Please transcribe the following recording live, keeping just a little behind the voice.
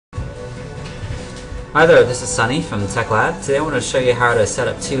Hi there, this is Sunny from Tech Lab. Today I want to show you how to set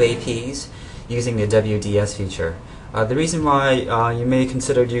up two APs using the WDS feature. The reason why you may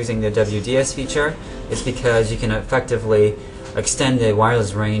consider using the WDS feature is because you can effectively extend the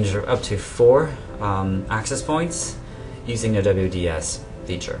wireless range up to 4 access points using the WDS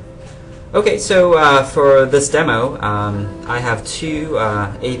feature. Okay, so for this demo, I have two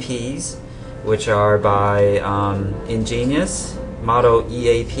APs which are by EnGenius, model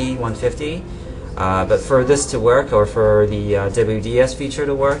EAP150. But for this to work, or for the WDS feature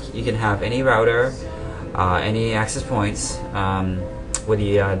to work, you can have any router, any access points with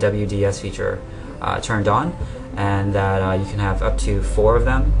the WDS feature turned on, and that you can have up to 4 of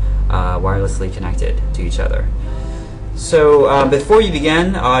them wirelessly connected to each other. So before you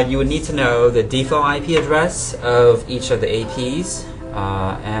begin, you would need to know the default IP address of each of the APs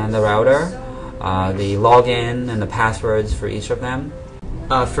and the router, the login and the passwords for each of them.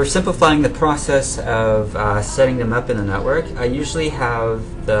 For simplifying the process of setting them up in the network, I usually have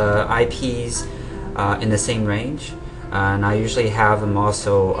the IPs in the same range, and I usually have them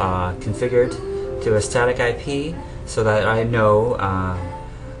also configured to a static IP so that I know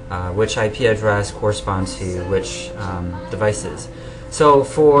which IP address corresponds to which devices. So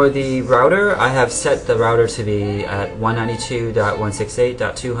for the router, I have set the router to be at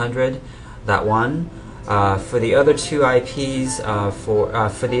 192.168.200.1. For the other two IPs,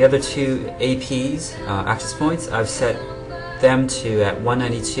 for the other two APs, access points, I've set them to at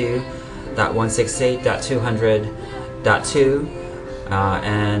 192.168.200.2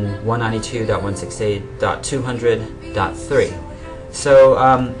 and 192.168.200.3. So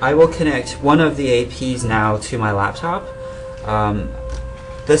I will connect one of the APs now to my laptop.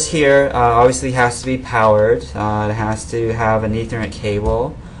 This here obviously has to be powered. It has to have an Ethernet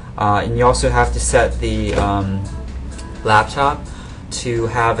cable. And you also have to set the laptop to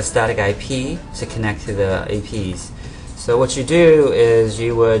have a static IP to connect to the APs. So what you do is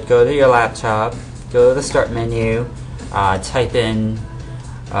you would go to your laptop, go to the start menu, type in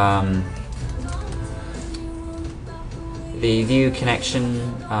the view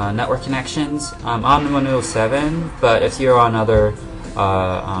connection, network connections. I'm on Windows 7, but if you're on other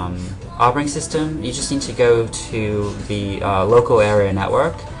operating system, you just need to go to the local area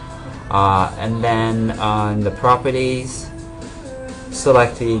network. And then on the properties,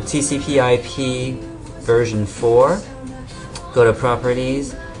 select the TCP/IP version 4, go to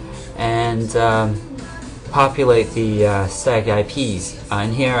properties, and populate the static IPs.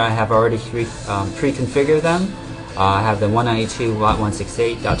 In here I have already pre-configured them. I have the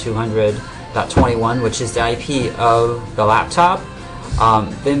 192.168.200.21, which is the IP of the laptop.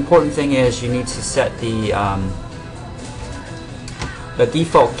 The important thing is you need to set the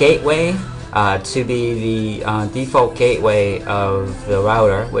default gateway to be the default gateway of the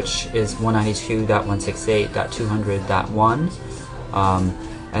router, which is 192.168.200.1,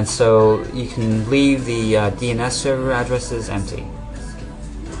 and so you can leave the DNS server addresses empty.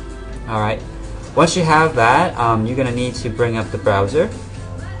 Alright, once you have that, you're going to need to bring up the browser.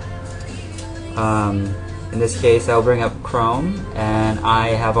 In this case, I'll bring up Chrome, and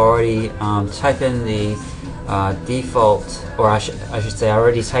I have already typed in the default, or I should say I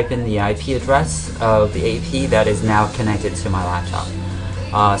already typed in the IP address of the AP that is now connected to my laptop.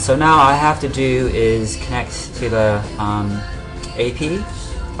 So now all I have to do is connect to the AP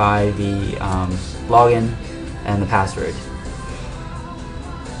by the login and the password.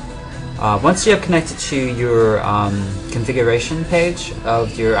 Once you have connected to your configuration page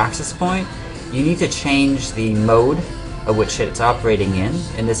of your access point, you need to change the mode of which it's operating in.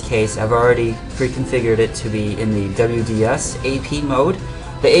 In this case, I've already pre-configured it to be in the WDS AP mode.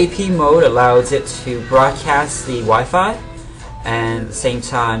 The AP mode allows it to broadcast the Wi-Fi and at the same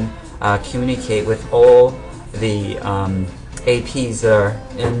time communicate with all the APs that are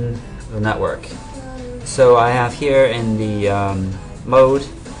in the network. So I have here in the mode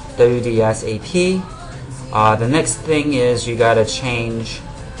WDS AP. The next thing is you gotta change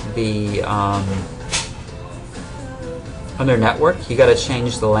the under network, you gotta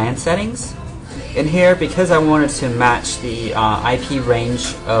change the LAN settings. In here, because I wanted to match the IP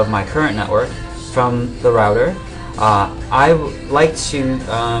range of my current network from the router, I like to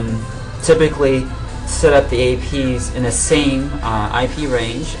typically set up the APs in the same IP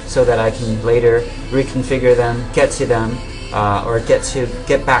range so that I can later reconfigure them, get to them, or get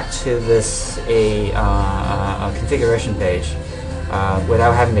back to this a configuration page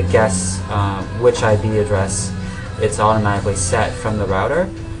without having to guess which IP address it's automatically set from the router.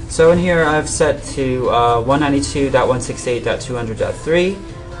 So in here I've set to 192.168.200.3,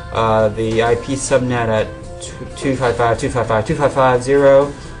 the IP subnet at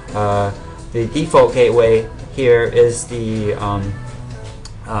 255.255.255.0, the default gateway here is the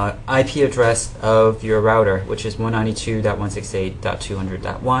IP address of your router, which is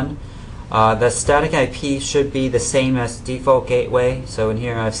 192.168.200.1. The static IP should be the same as default gateway. So in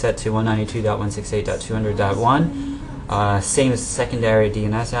here I've set to 192.168.200.1. Same as the secondary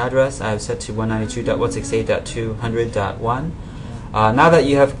DNS address, I've set to 192.168.200.1. Now that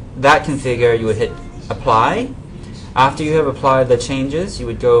you have that configured, you would hit apply. After you have applied the changes, you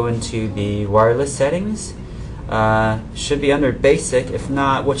would go into the wireless settings. Should be under basic. If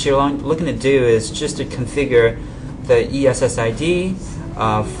not, what you're looking to do is just to configure the ESSID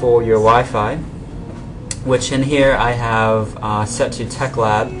for your Wi-Fi, which in here I have set to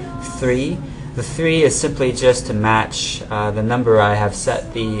TechLab 3. The 3 is simply just to match the number I have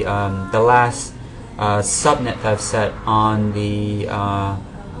set, the last subnet that I've set on the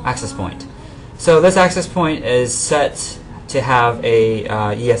access point. So this access point is set to have a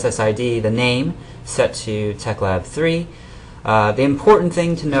ESSID, the name, set to TechLab 3. The important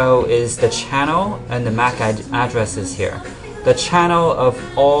thing to know is the channel and the MAC addresses here. The channel of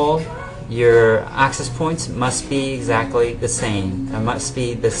all your access points must be exactly the same. It must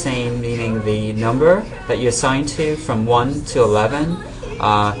be the same, meaning the number that you assign to from 1 to 11.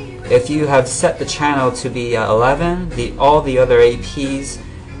 If you have set the channel to be 11, all the other APs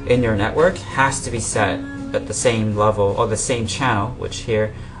in your network has to be set at the same level, or the same channel, which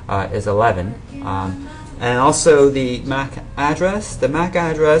here is 11. And also the MAC address. The MAC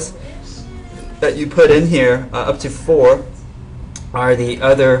address that you put in here, up to 4, are the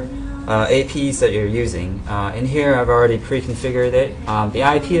other APs that you're using. In here I've already pre-configured it. The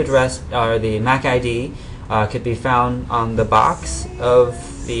IP address, or the MAC ID, could be found on the box of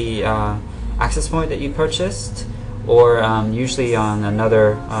the access point that you purchased, or usually on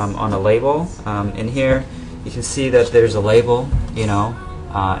another, on a label. In here you can see that there's a label,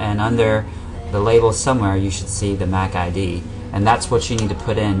 and under the label somewhere you should see the MAC ID, and that's what you need to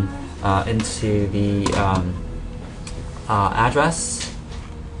put in into the address.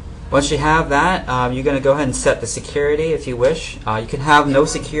 Once you have that, you're going to go ahead and set the security if you wish. You can have no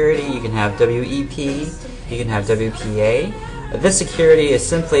security, you can have WEP, you can have WPA. This security is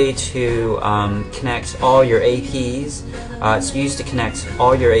simply to connect all your APs. It's used to connect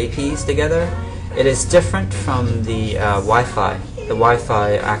all your APs together. It is different from the Wi-Fi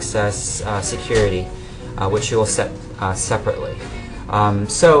access security, which you will set separately.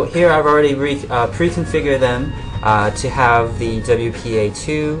 So here I've already pre-configured them to have the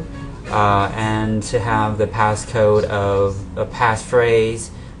WPA2 and to have the passcode of a passphrase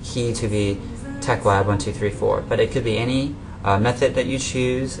key to be TechLab1234. But it could be any method that you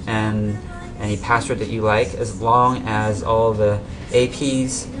choose and any password that you like, as long as all the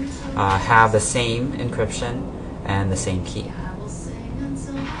APs have the same encryption and the same key.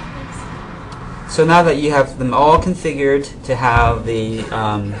 So now that you have them all configured to have the,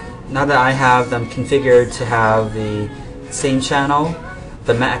 now that I have them configured to have the same channel,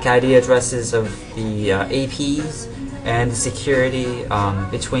 the MAC ID addresses of the APs, and the security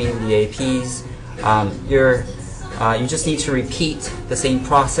between the APs, you just need to repeat the same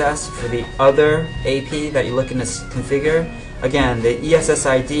process for the other AP that you're looking to configure. Again, the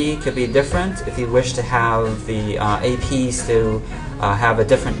ESSID could be different if you wish to have the APs to have a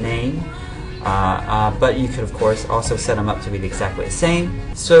different name. But you could of course also set them up to be exactly the same.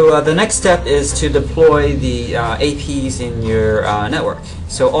 So the next step is to deploy the APs in your network.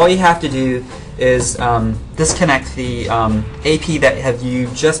 So all you have to do is disconnect the AP that you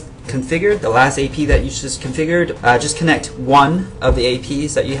just configured, the last AP that you just configured. Just connect one of the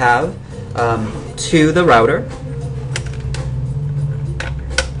APs that you have to the router,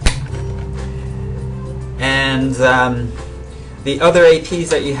 and the other APs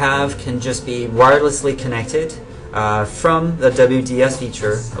that you have can just be wirelessly connected from the WDS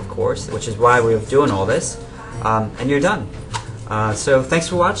feature, of course, which is why we're doing all this, and you're done. So thanks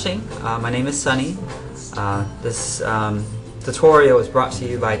for watching. My name is Sunny. This tutorial is brought to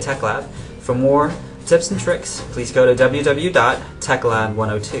you by TechLab. For more tips and tricks, please go to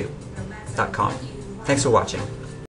www.techlab102.com. Thanks for watching.